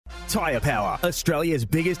Tyre Power, Australia's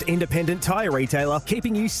biggest independent tyre retailer,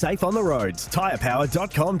 keeping you safe on the roads.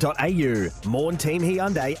 Tyrepower.com.au. Morn Team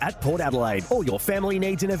Hyundai at Port Adelaide. All your family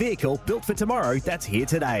needs in a vehicle built for tomorrow that's here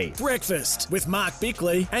today. Breakfast with Mark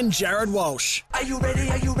Bickley and Jared Walsh. Are you ready?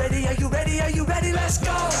 Are you ready? Are you ready? Are you ready? Let's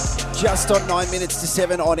go! Just on 9 minutes to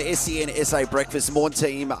 7 on SEN SA Breakfast. Morn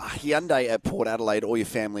Team Hyundai at Port Adelaide. All your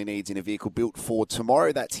family needs in a vehicle built for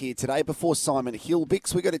tomorrow. That's here today. Before Simon Hill,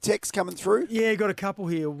 Bicks, we got a text coming through. Yeah, got a couple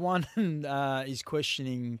here. One is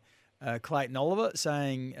questioning Clayton Oliver,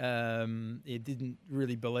 saying he didn't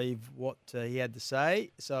really believe what he had to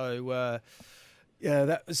say. So, yeah,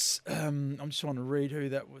 that was, I'm just trying to read who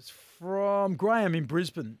that was from. Graham in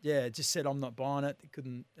Brisbane. Yeah, just said, I'm not buying it.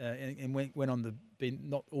 Couldn't, and went on to be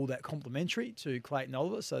not all that complimentary to Clayton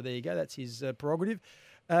Oliver. So there you go. That's his prerogative.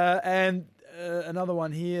 And another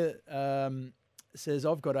one here says,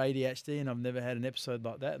 I've got ADHD and I've never had an episode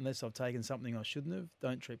like that unless I've taken something I shouldn't have.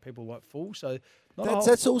 Don't treat people like fools. So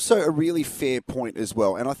that's also a really fair point as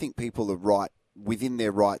well. And I think people are right within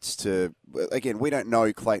their rights to, again, we don't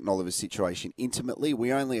know Clayton Oliver's situation intimately.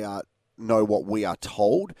 We only know what we are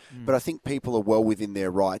told. But I think people are well within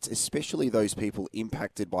their rights, especially those people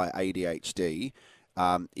impacted by ADHD.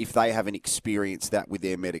 If they haven't experienced that with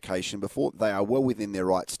their medication before, they are well within their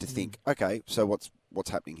rights to think, okay, so what's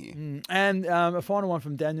happening here? And a final one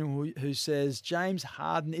from Daniel who says, James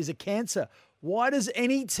Harden is a cancer. Why does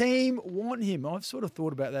any team want him? I've sort of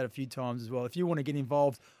thought about that a few times as well. If you want to get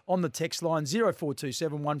involved on the text line,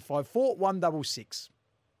 0427 154 166.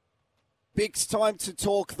 Bicks, time to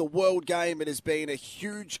talk the World Game. It has been a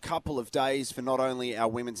huge couple of days for not only our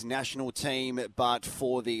women's national team, but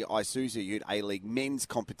for the Isuzu Ute A-League men's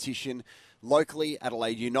competition. Locally,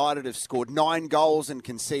 Adelaide United have scored 9 goals and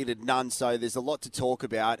conceded none, so there's a lot to talk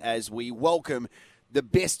about as we welcome the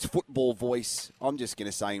best football voice, I'm just going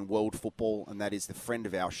to say, in world football, and that is the friend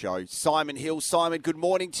of our show, Simon Hill. Simon, good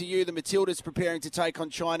morning to you. The Matildas preparing to take on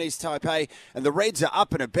Chinese Taipei, and the Reds are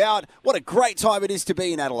up and about. What a great time it is to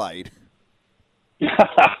be in Adelaide.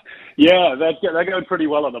 Yeah, they're going pretty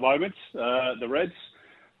well at the moment, the Reds.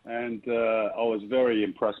 And I was very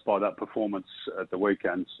impressed by that performance at the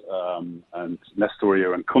weekend. And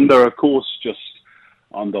Nestoria and Kunda, of course, just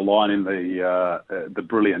underlining the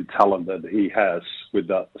brilliant talent that he has with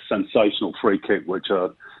that sensational free kick, which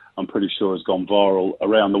I'm pretty sure has gone viral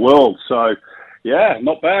around the world. So, yeah,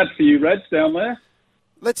 not bad for you Reds down there.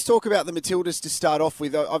 Let's talk about the Matildas to start off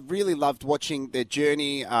with. I've really loved watching their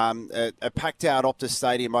journey, a packed-out Optus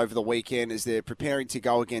Stadium over the weekend as they're preparing to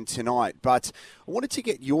go again tonight. But I wanted to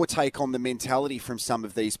get your take on the mentality from some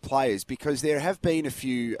of these players, because there have been a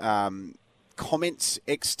few comments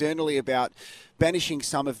externally about banishing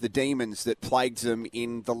some of the demons that plagued them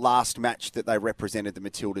in the last match that they represented the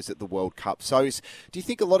Matildas at the World Cup. So do you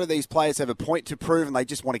think a lot of these players have a point to prove and they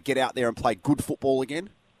just want to get out there and play good football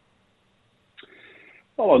again?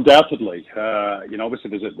 Well, undoubtedly.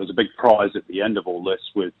 Obviously there's a big prize at the end of all this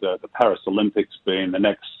with the Paris Olympics being the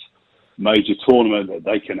next major tournament that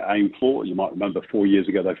they can aim for. You might remember 4 years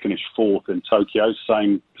ago they finished 4th in Tokyo,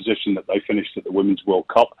 same position that they finished at the Women's World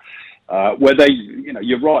Cup, where they,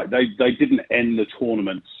 you're right, they didn't end the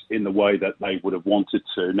tournament in the way that they would have wanted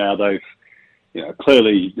to. Now they've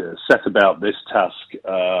clearly set about this task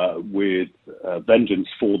with vengeance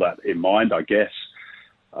for that in mind, I guess.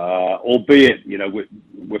 Albeit,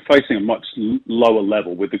 we're facing a much lower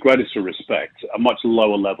level, with the greatest of respect, a much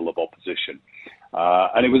lower level of opposition.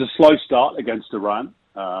 And it was a slow start against Iran.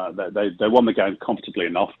 They won the game comfortably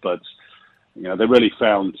enough, but they really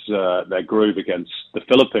found their groove against the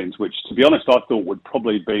Philippines, which, to be honest, I thought would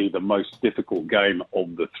probably be the most difficult game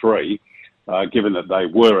of the three, given that they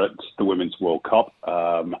were at the Women's World Cup,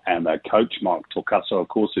 and their coach, Mark Torcaso, of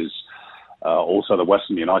course, is also the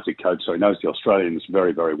Western United coach, so he knows the Australians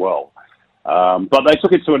very, very well. But they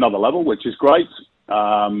took it to another level, which is great.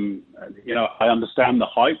 I understand the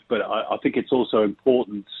hype, but I think it's also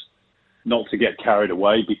important not to get carried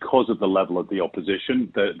away because of the level of the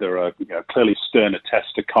opposition. There are clearly sterner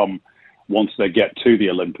tests to come once they get to the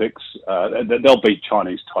Olympics. They'll beat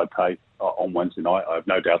Chinese Taipei on Wednesday night. I have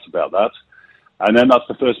no doubt about that. And then that's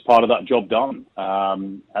the first part of that job done.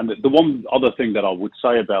 And the one other thing that I would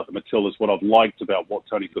say about the Matildas, what I've liked about what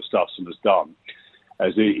Tony Gustafsson has done,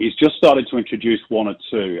 is he's just started to introduce one or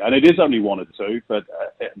two. And it is only one or two, but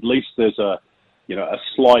at least there's a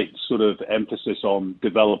slight sort of emphasis on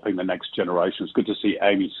developing the next generation. It's good to see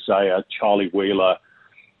Amy Sayer, Charlie Wheeler,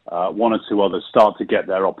 one or two others start to get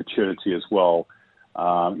their opportunity as well.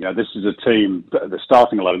 This is a team, the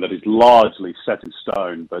starting 11, that is largely set in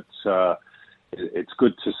stone, but it's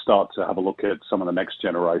good to start to have a look at some of the next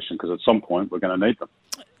generation, because at some point we're going to need them.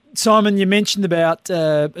 Simon, you mentioned about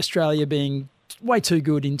Australia being way too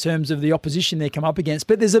good in terms of the opposition they come up against,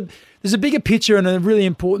 but there's a bigger picture and a really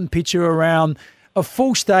important picture around a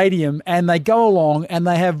full stadium, and they go along and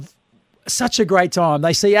they have such a great time.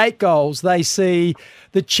 They see 8 goals, they see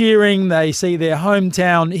the cheering, they see their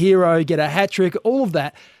hometown hero get a hat-trick, all of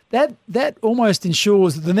that. That almost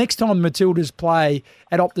ensures that the next time Matildas play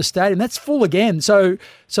at Optus Stadium, that's full again. So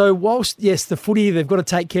whilst, yes, the footy, they've got to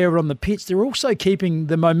take care of it on the pitch, they're also keeping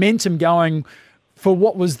the momentum going for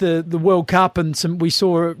what was the World Cup, and we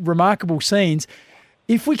saw remarkable scenes.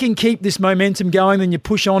 If we can keep this momentum going, then you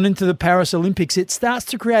push on into the Paris Olympics, it starts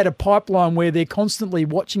to create a pipeline where they're constantly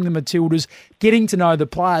watching the Matildas, getting to know the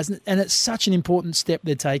players, and it's such an important step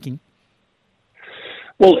they're taking.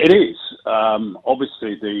 Well, it is.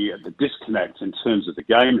 Obviously, the disconnect in terms of the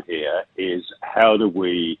game here is how do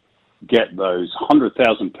we get those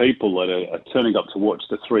 100,000 people that are turning up to watch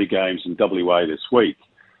the 3 games in WA this week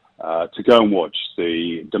to go and watch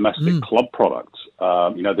the domestic club product.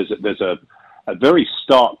 There's a very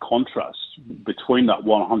stark contrast between that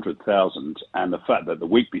 100,000 and the fact that the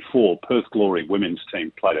week before, Perth Glory women's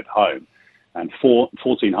team played at home and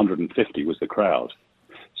 1,450 was the crowd.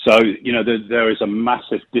 So, there is a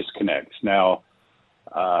massive disconnect. Now,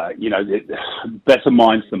 better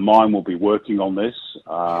minds than mine will be working on this.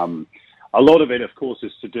 A lot of it, of course,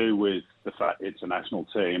 is to do with the fact it's a national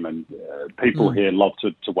team and people here love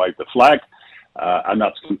to wave the flag, and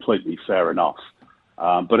that's completely fair enough.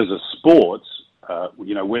 But as a sport,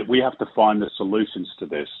 we have to find the solutions to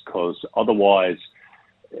this, because otherwise,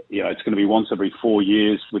 it's going to be once every 4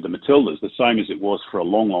 years with the Matildas, the same as it was for a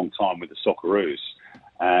long, long time with the Socceroos.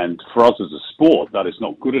 And for us as a sport, that is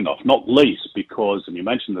not good enough, not least because, and you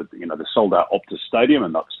mentioned that, the sold out Optus Stadium,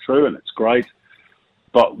 and that's true, and it's great,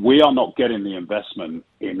 but we are not getting the investment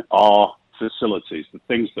in our facilities, the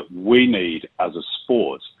things that we need as a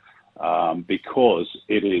sport, because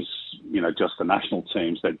it is, just the national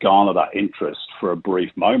teams that garner that interest for a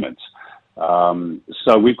brief moment.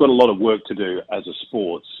 So we've got a lot of work to do as a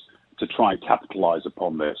sport to try and capitalise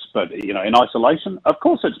upon this. But, in isolation, of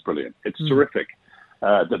course it's brilliant. It's terrific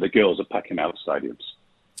that the girls are packing out stadiums.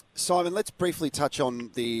 Simon, let's briefly touch on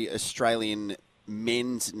the Australian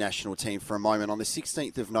men's national team for a moment. On the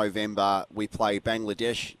 16th of November, we play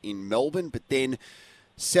Bangladesh in Melbourne, but then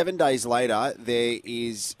 7 days later, there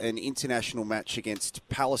is an international match against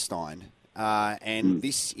Palestine, and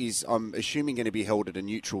this is, I'm assuming, going to be held at a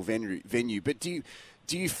neutral venue. But do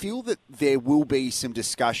you feel that there will be some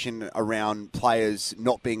discussion around players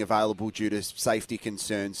not being available due to safety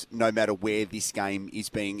concerns, no matter where this game is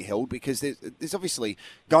being held? Because there's obviously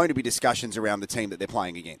going to be discussions around the team that they're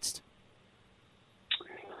playing against.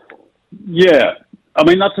 Yeah, I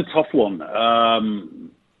mean, that's a tough one.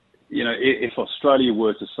 If Australia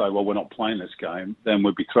were to say, well, we're not playing this game, then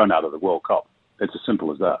we'd be thrown out of the World Cup. It's as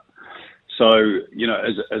simple as that. So,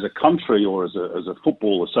 as a country or as a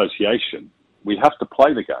football association, we have to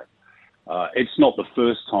play the game. It's not the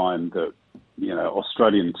first time that,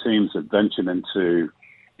 Australian teams have ventured into,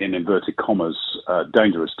 in inverted commas,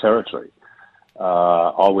 dangerous territory.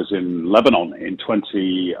 I was in Lebanon in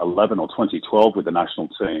 2011 or 2012 with the national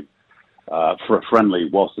team for a friendly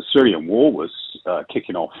whilst the Syrian war was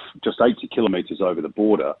kicking off just 80 kilometres over the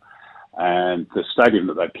border. And the stadium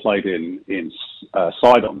that they played in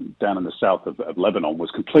Sidon, down in the south of Lebanon,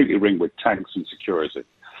 was completely ringed with tanks and security.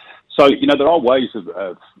 So, there are ways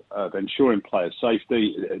of ensuring player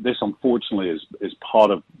safety. This, unfortunately, is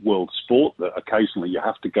part of world sport, that occasionally you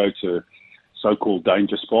have to go to so-called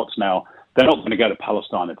danger spots. Now, they're not going to go to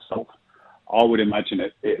Palestine itself. I would imagine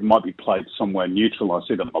it might be played somewhere neutral. I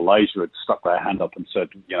see that Malaysia had stuck their hand up and said,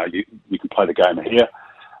 you can play the game here.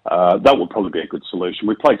 That would probably be a good solution.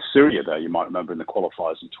 We played Syria there, you might remember, in the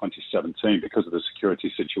qualifiers in 2017 because of the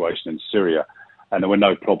security situation in Syria. And there were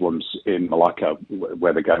no problems in Malacca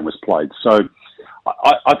where the game was played. So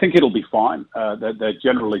I think it'll be fine. They're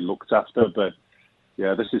generally looked after, but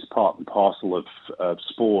yeah, this is part and parcel of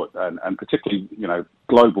sport and particularly,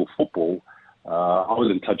 global football. I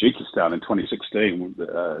was in Tajikistan in 2016,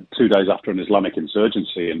 2 days after an Islamic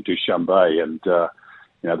insurgency in Dushanbe, and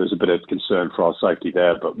there's a bit of concern for our safety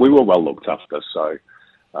there, but we were well looked after, so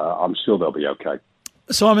I'm sure they'll be okay.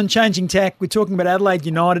 Simon, changing tack, we're talking about Adelaide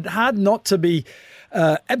United. Hard not to be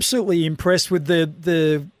absolutely impressed with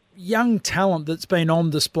the young talent that's been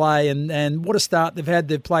on display and what a start they've had.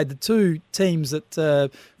 They've played the 2 teams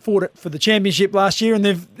that fought it for the championship last year, and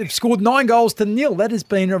they've scored 9 goals to 0. That has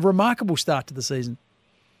been a remarkable start to the season.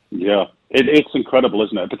 Yeah, it's incredible,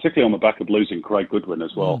 isn't it? Particularly on the back of losing Craig Goodwin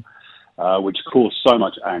as well. which caused so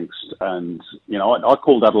much angst. And, I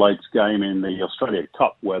called Adelaide's game in the Australia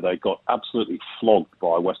Cup where they got absolutely flogged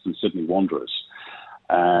by Western Sydney Wanderers.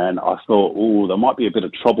 And I thought, there might be a bit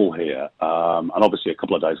of trouble here. And obviously a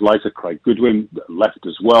couple of days later, Craig Goodwin left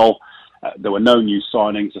as well. There were no new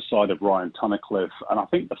signings aside of Ryan Tunnicliffe. And I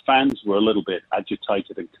think the fans were a little bit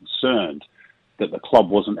agitated and concerned that the club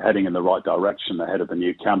wasn't heading in the right direction ahead of the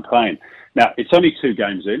new campaign. Now, it's only 2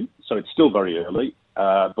 games in, so it's still very early.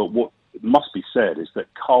 But what must be said is that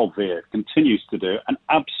Carl Veer continues to do an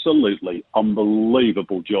absolutely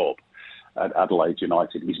unbelievable job at Adelaide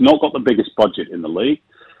United. He's not got the biggest budget in the league,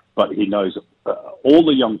 but he knows all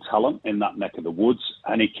the young talent in that neck of the woods,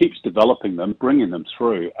 and he keeps developing them, bringing them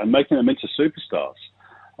through, and making them into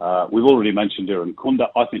superstars. We've already mentioned Aaron Kunda.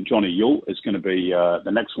 I think Johnny Yule is going to be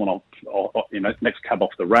the next one next cab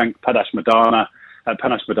off the rank. Panash Madana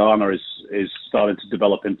is starting to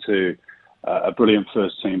develop into a brilliant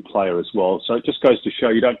first-team player as well. So it just goes to show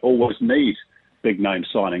you don't always need big-name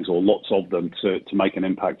signings or lots of them to make an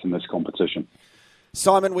impact in this competition.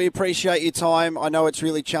 Simon, we appreciate your time. I know it's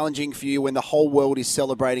really challenging for you when the whole world is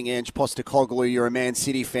celebrating Ange Postecoglou. You're a Man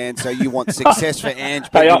City fan, so you want success for Ange,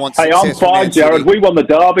 but you want success I'm for fine, Man Jared. City. We won the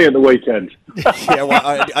derby at the weekend. Yeah,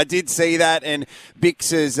 well, I did see that, and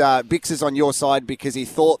Bicks is on your side because he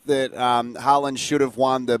thought that Haaland should have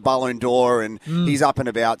won the Ballon d'Or, and he's up and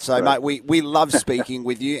about. So, mate, we love speaking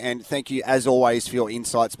with you, and thank you, as always, for your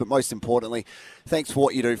insights, but most importantly, thanks for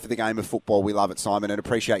what you do for the game of football. We love it, Simon, and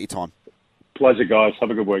appreciate your time. Pleasure, guys.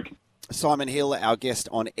 Have a good week. Simon Hill, our guest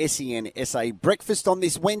on SEN SA Breakfast on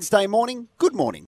this Wednesday morning. Good morning.